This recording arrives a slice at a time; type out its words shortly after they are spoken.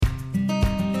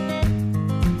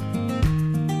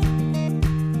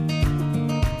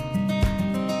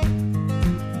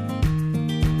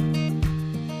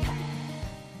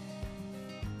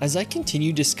As I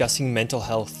continue discussing mental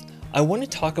health, I want to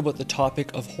talk about the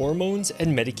topic of hormones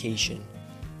and medication.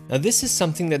 Now, this is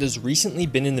something that has recently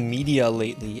been in the media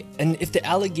lately, and if the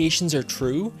allegations are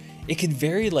true, it could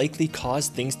very likely cause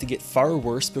things to get far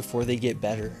worse before they get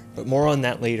better, but more on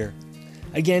that later.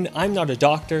 Again, I'm not a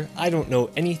doctor, I don't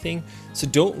know anything, so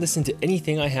don't listen to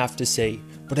anything I have to say,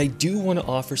 but I do want to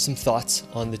offer some thoughts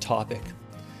on the topic.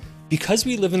 Because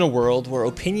we live in a world where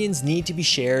opinions need to be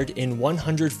shared in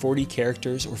 140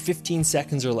 characters or 15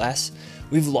 seconds or less,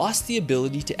 we've lost the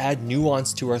ability to add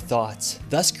nuance to our thoughts,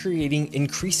 thus creating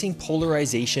increasing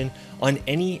polarization on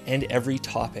any and every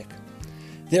topic.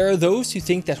 There are those who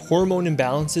think that hormone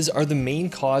imbalances are the main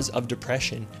cause of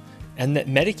depression, and that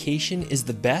medication is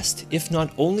the best, if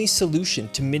not only, solution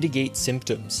to mitigate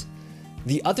symptoms.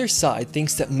 The other side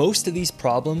thinks that most of these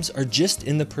problems are just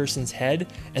in the person's head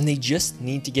and they just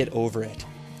need to get over it.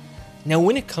 Now,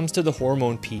 when it comes to the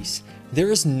hormone piece,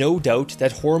 there is no doubt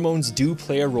that hormones do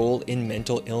play a role in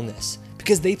mental illness,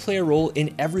 because they play a role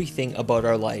in everything about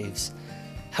our lives.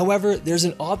 However, there's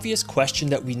an obvious question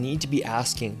that we need to be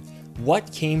asking: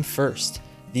 what came first,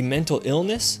 the mental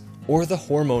illness or the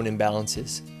hormone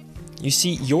imbalances? You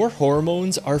see, your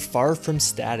hormones are far from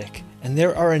static, and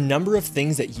there are a number of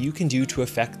things that you can do to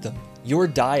affect them. Your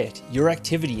diet, your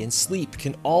activity, and sleep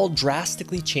can all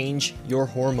drastically change your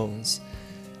hormones.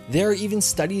 There are even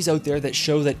studies out there that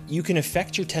show that you can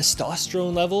affect your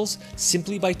testosterone levels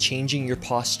simply by changing your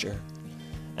posture.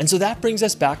 And so that brings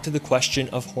us back to the question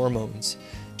of hormones.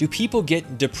 Do people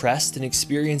get depressed and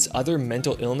experience other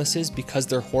mental illnesses because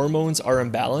their hormones are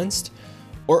imbalanced?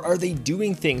 Or are they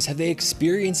doing things, have they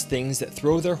experienced things that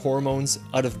throw their hormones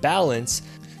out of balance,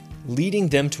 leading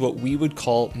them to what we would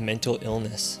call mental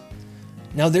illness?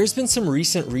 Now, there's been some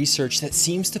recent research that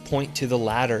seems to point to the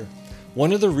latter.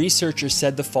 One of the researchers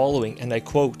said the following, and I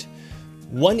quote,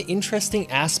 "One interesting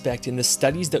aspect in the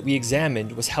studies that we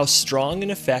examined was how strong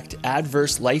an effect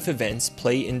adverse life events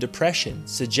play in depression,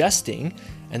 suggesting,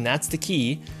 and that's the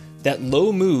key, that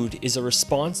low mood is a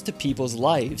response to people's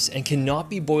lives and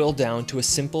cannot be boiled down to a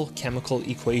simple chemical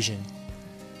equation."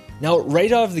 Now,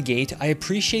 right out of the gate, I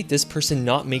appreciate this person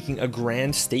not making a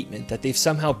grand statement that they've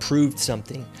somehow proved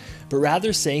something, but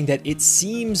rather saying that it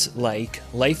seems like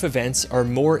life events are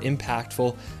more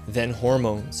impactful than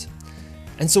hormones.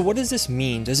 And so what does this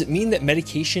mean? Does it mean that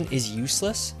medication is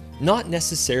useless? Not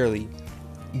necessarily.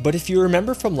 But if you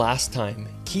remember from last time,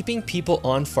 keeping people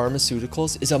on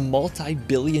pharmaceuticals is a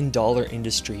multi-billion-dollar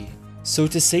industry. So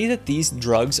to say that these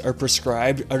drugs are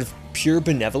prescribed out of pure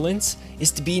benevolence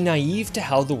is to be naive to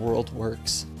how the world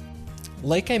works.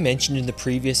 Like I mentioned in the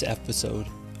previous episode,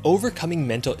 overcoming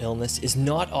mental illness is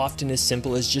not often as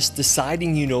simple as just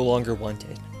deciding you no longer want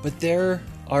it. But there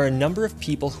are a number of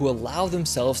people who allow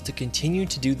themselves to continue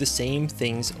to do the same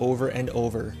things over and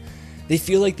over. They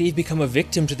feel like they've become a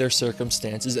victim to their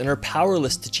circumstances and are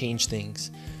powerless to change things.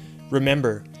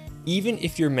 Remember, even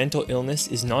if your mental illness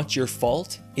is not your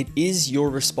fault, it is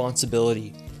your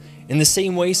responsibility. In the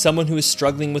same way someone who is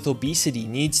struggling with obesity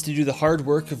needs to do the hard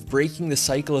work of breaking the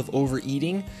cycle of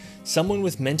overeating, someone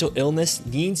with mental illness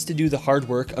needs to do the hard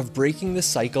work of breaking the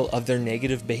cycle of their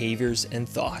negative behaviors and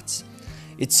thoughts.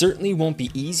 It certainly won't be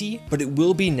easy, but it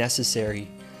will be necessary.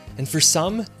 And for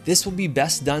some, this will be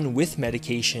best done with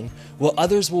medication, while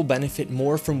others will benefit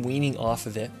more from weaning off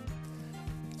of it.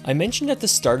 I mentioned at the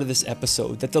start of this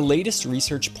episode that the latest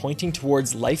research pointing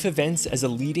towards life events as a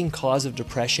leading cause of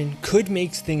depression could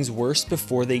make things worse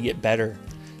before they get better.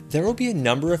 There will be a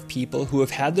number of people who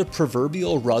have had the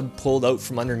proverbial rug pulled out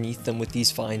from underneath them with these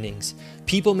findings.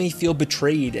 People may feel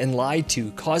betrayed and lied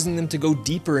to, causing them to go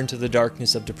deeper into the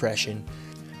darkness of depression.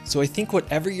 So I think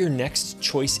whatever your next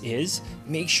choice is,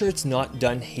 make sure it's not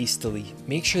done hastily.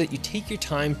 Make sure that you take your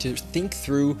time to think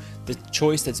through the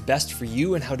choice that's best for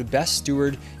you and how to best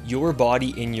steward your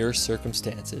body in your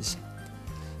circumstances.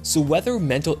 So whether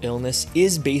mental illness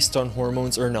is based on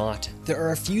hormones or not, there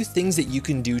are a few things that you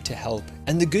can do to help.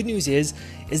 And the good news is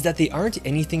that they aren't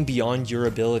anything beyond your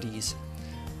abilities.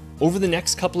 Over the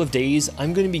next couple of days,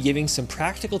 I'm going to be giving some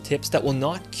practical tips that will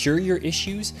not cure your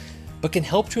issues, but can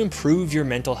help to improve your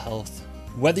mental health.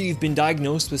 Whether you've been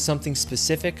diagnosed with something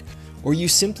specific or you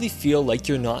simply feel like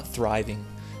you're not thriving.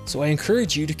 So I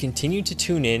encourage you to continue to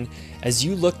tune in as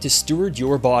you look to steward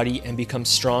your body and become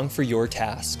strong for your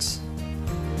tasks.